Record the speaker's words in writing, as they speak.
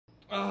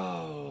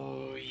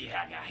Oh,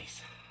 yeah,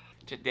 guys.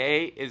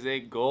 Today is a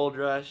gold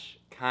rush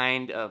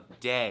kind of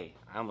day.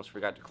 I almost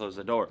forgot to close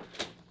the door.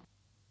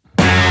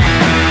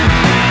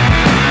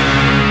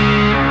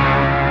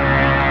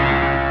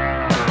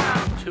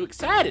 Too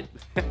excited.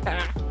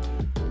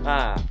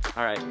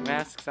 Alright,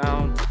 masks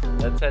on.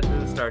 Let's head to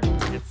the starting.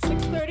 It's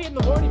 6:30 in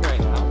the morning right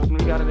now, and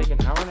we gotta make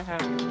an hour and a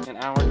half, an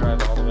hour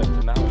drive all the way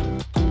to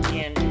Maui.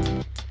 And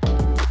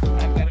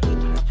I've gotta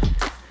open up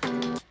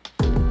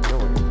the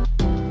door.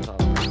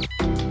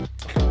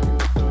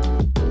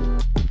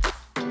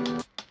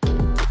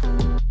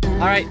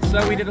 Alright,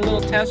 so we did a little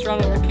test run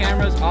with the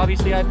cameras.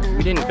 Obviously,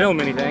 we didn't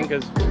film anything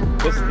because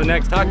this is the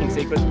next talking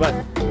sequence, but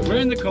we're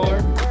in the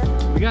car.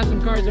 We got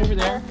some cars over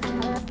there.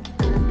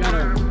 We got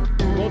a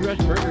Gold Rush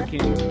Burger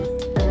King,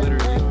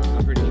 literally,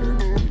 I'm pretty sure.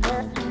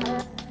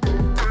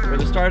 For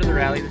the start of the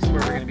rally, this is where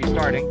we're going to be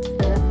starting.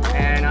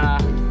 And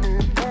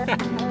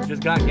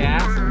just got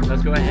gas.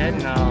 Let's go ahead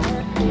and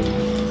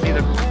see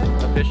the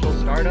official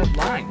startup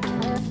line.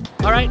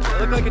 Alright, I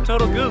look like a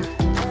total goof.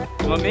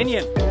 I'm a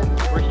minion.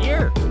 We're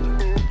here.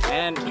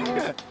 And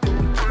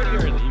it's pretty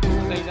early. You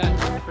can say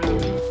that for the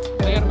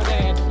day of my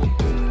dad.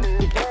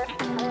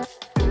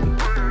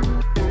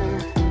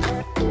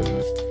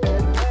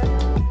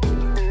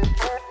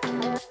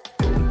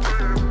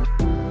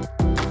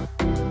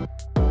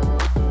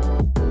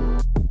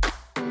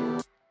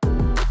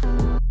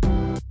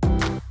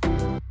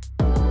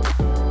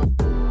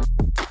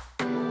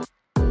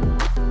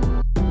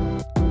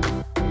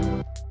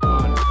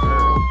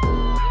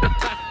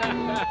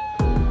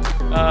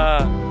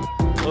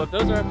 Well, if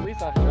those are our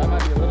police officers, I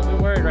might be a little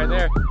bit worried right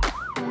there.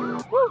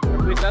 Woo! Our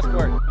police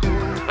escort.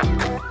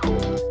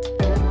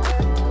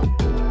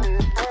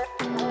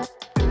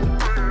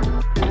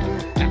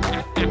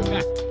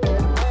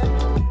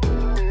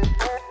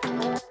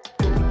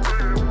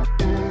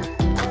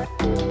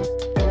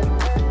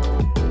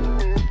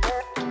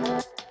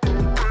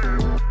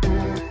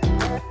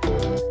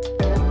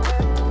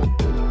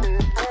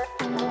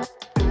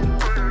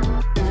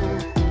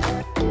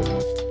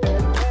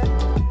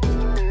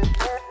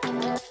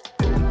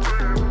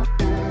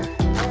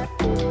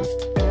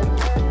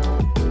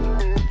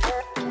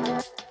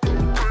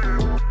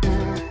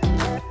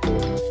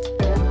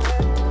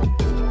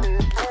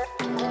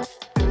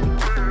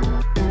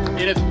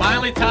 It is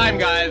finally time,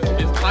 guys.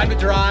 It's time to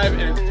drive,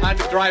 and it's time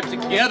to drive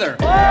together.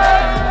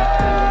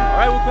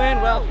 Alright,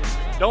 wooclan, well,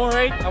 don't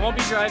worry, I won't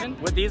be driving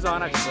with these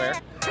on, I swear.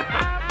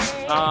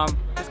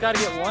 Just gotta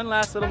get one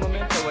last little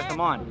memento with them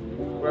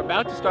on. We're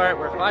about to start,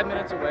 we're 5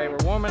 minutes away, we're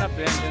warming up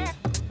the engines.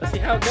 Let's see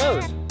how it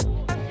goes.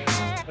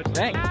 What you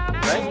think,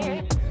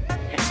 right?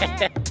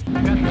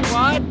 Got the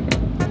squad.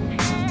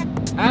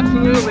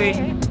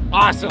 Absolutely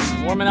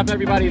awesome. Warming up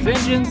everybody's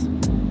engines,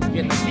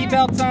 getting the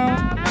seatbelts on,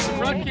 got the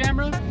front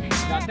camera.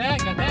 Got that,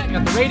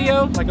 got the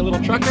radio, like a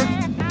little trucker.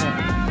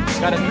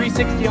 Got a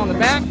 360 on the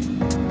back.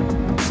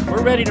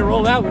 We're ready to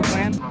roll out,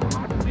 wooclan.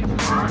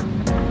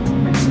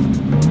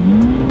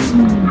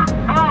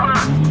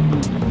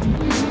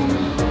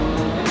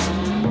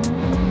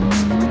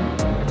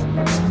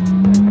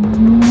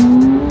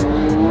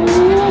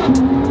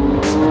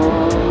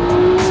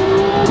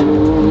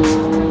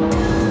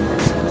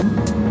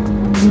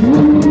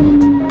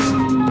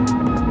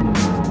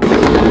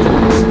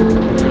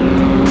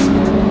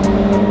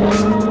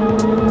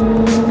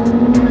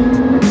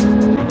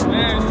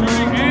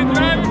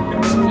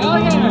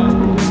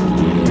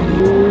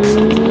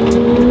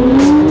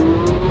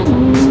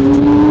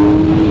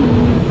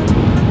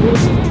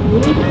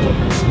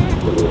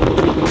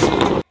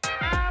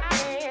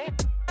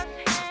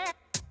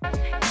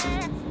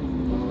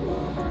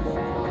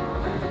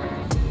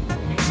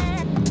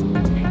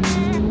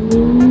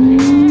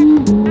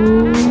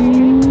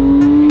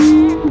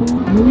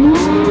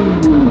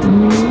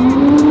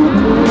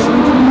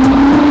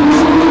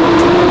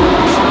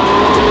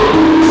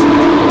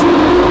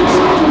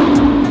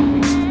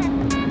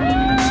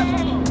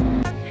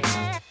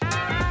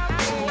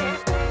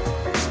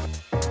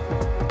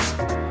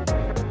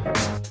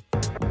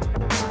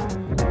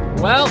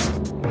 Well, I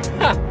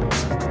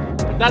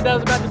thought that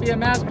was about to be a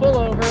mass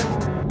pullover.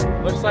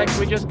 Looks like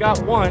we just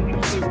got one.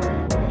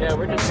 Yeah,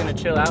 we're just gonna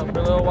chill out for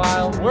a little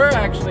while. We're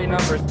actually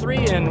number 3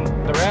 in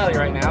the rally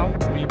right now.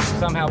 We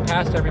somehow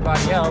passed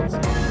everybody else.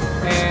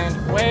 And,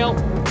 well,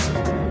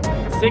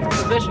 6th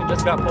position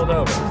just got pulled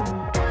over.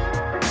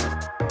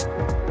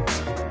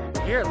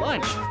 We're here at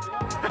lunch.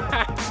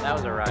 That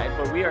was a ride,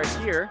 but we are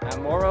here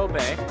at Morro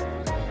Bay.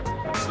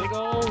 Big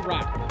old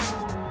rock.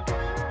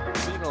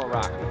 Big old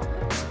rock.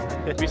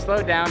 We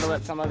slowed down to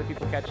let some other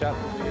people catch up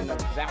because we didn't know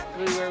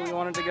exactly where we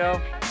wanted to go,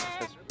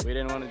 because we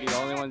didn't want to be the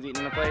only ones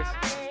eating in the place.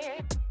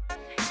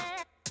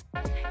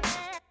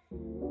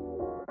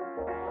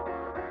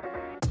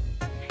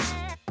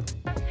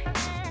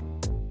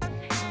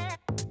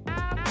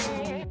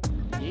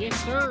 Yes,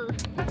 sir.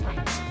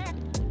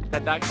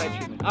 That dockside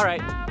treatment. All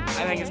right,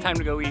 I think it's time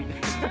to go eat.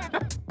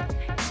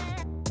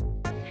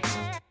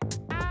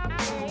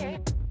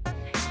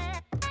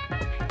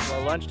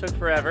 Well, lunch took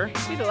forever.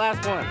 Be the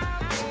last one.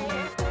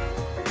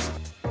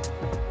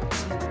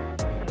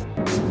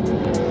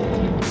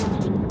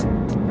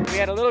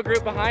 had a little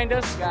group behind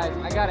us. Guys,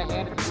 I gotta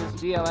hand it to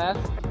this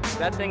DLS.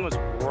 That thing was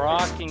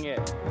rocking it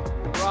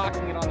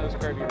on those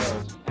curvy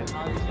roads. And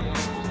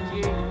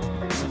obviously,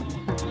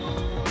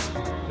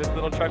 this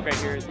little truck right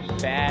here is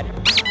bad.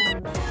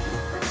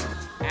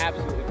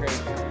 Absolutely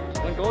crazy.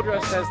 When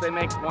Woodruff says they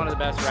make one of the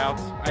best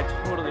routes, I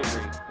totally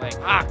agree. Like,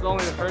 it's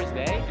only the first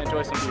day.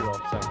 Enjoy some B-roll.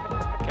 So,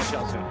 catch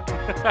y'all soon.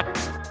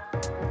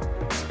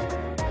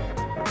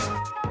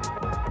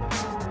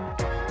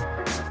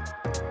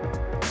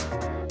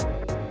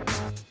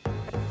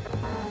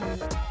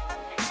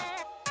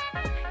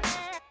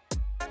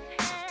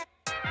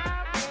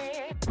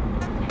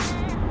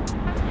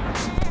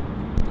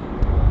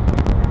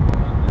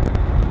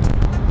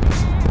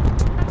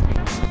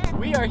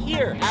 We are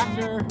here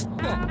after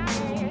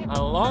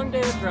a long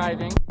day of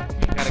driving.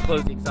 Gotta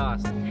close the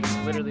exhaust.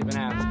 We've literally been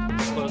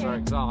asked to close our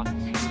exhaust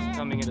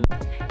coming into the...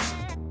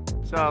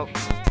 So,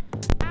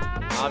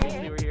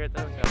 obviously we're here at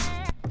the hotel.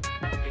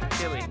 It's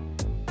chilly.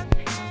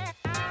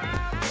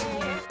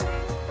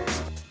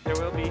 There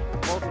will be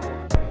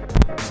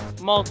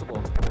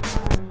multiple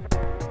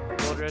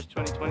Woodruff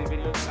 2020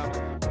 videos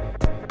coming.